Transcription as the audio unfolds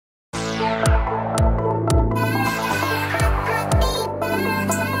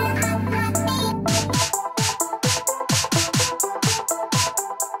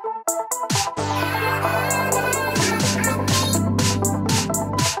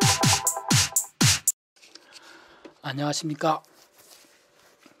안녕하십니까.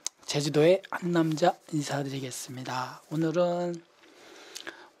 제주도의 한남자 인사드리겠습니다. 오늘은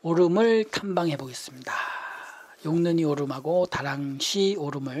오름을 탐방해 보겠습니다. 용눈이오름하고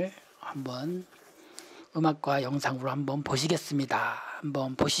다랑쉬오름을 한번 음악과 영상으로 한번 보시겠습니다.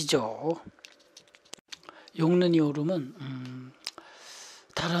 한번 보시죠. 용눈이오름은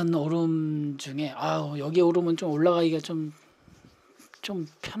다른 오름 중에 여기 오름은 좀 올라가기가 좀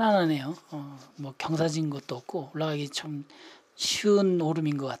편안하네요. 뭐 경사진 것도 없고 올라가기 좀 쉬운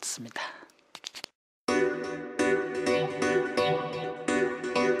오름인 것 같습니다.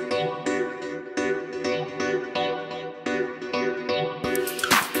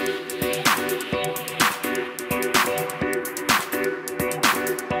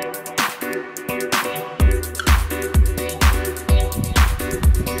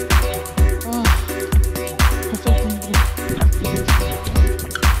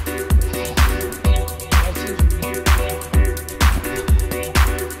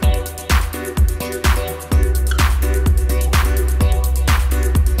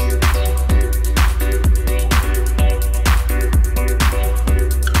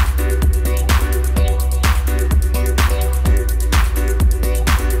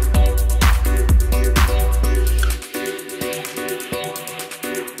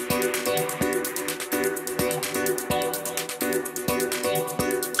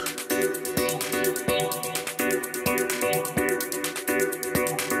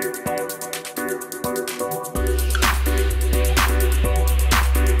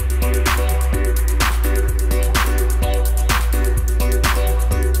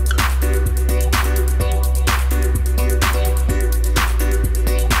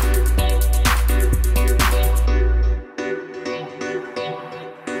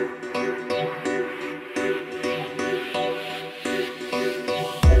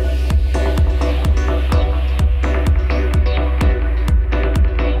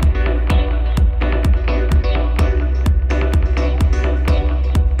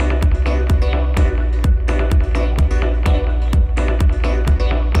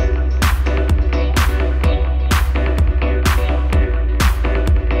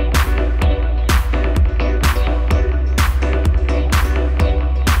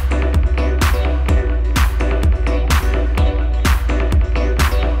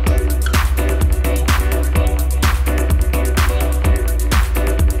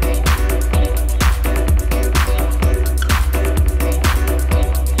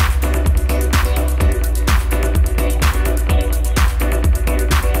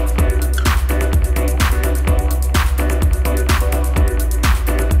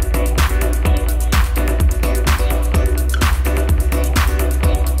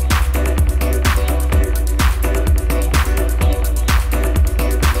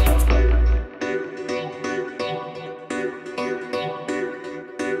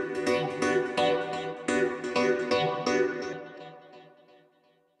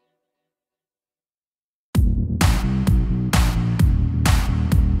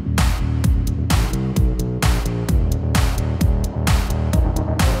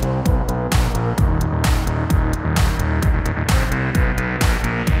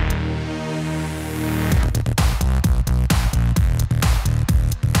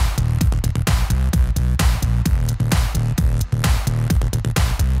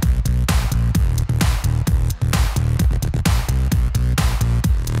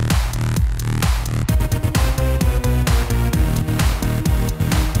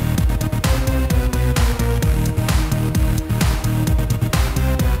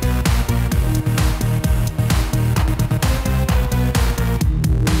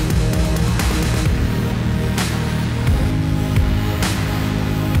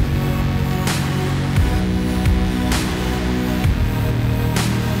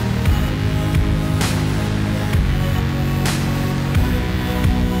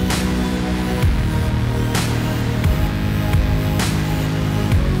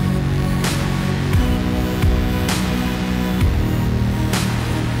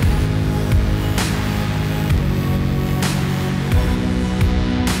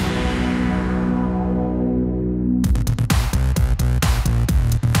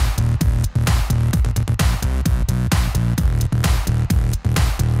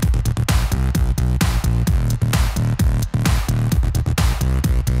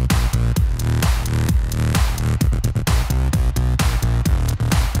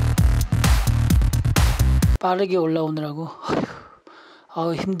 빠르게 올라오느라고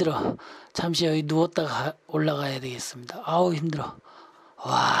힘들어. 잠시 여기 누웠다가 올라가야 되겠습니다. 힘들어.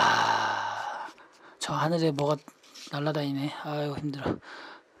 와, 저 하늘에 뭐가 날아다니네. 힘들어.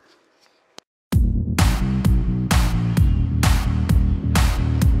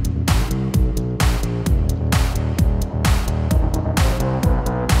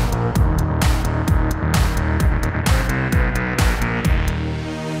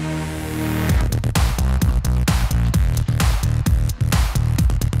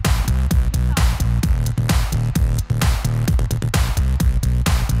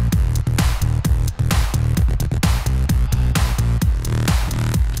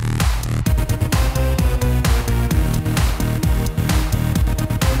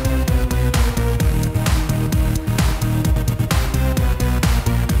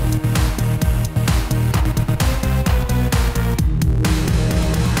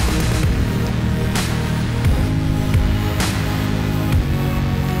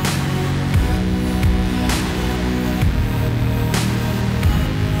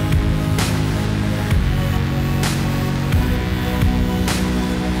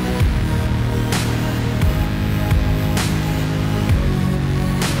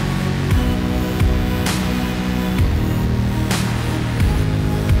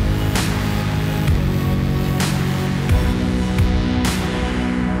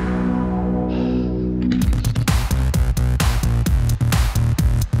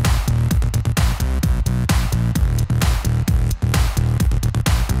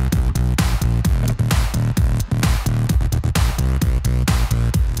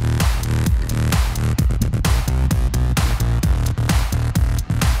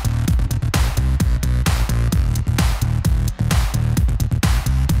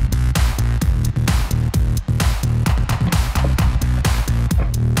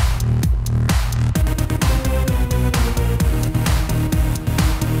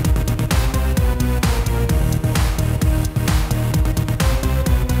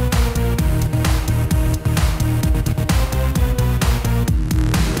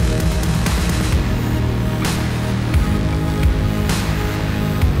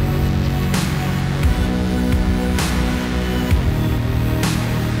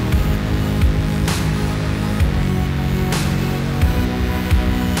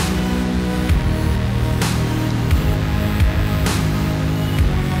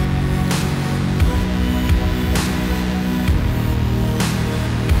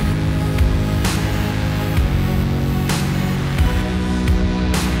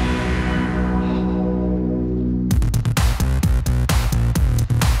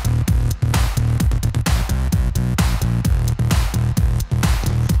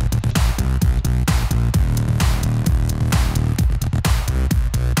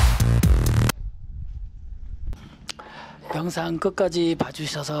 영상 끝까지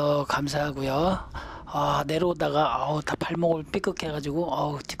봐주셔서 감사하고요. 내려오다가 다 발목을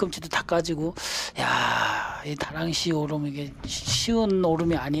삐끗해가지고 뒤꿈치도 다 까지고, 야, 이 다랑시 오름 이게 쉬운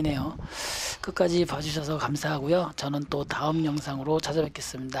오름이 아니네요. 끝까지 봐주셔서 감사하고요. 저는 또 다음 영상으로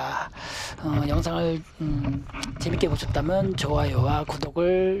찾아뵙겠습니다. 영상을 재밌게 보셨다면 좋아요와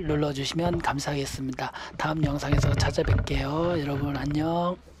구독을 눌러주시면 감사하겠습니다. 다음 영상에서 찾아뵐게요. 여러분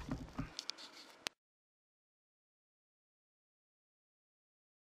안녕.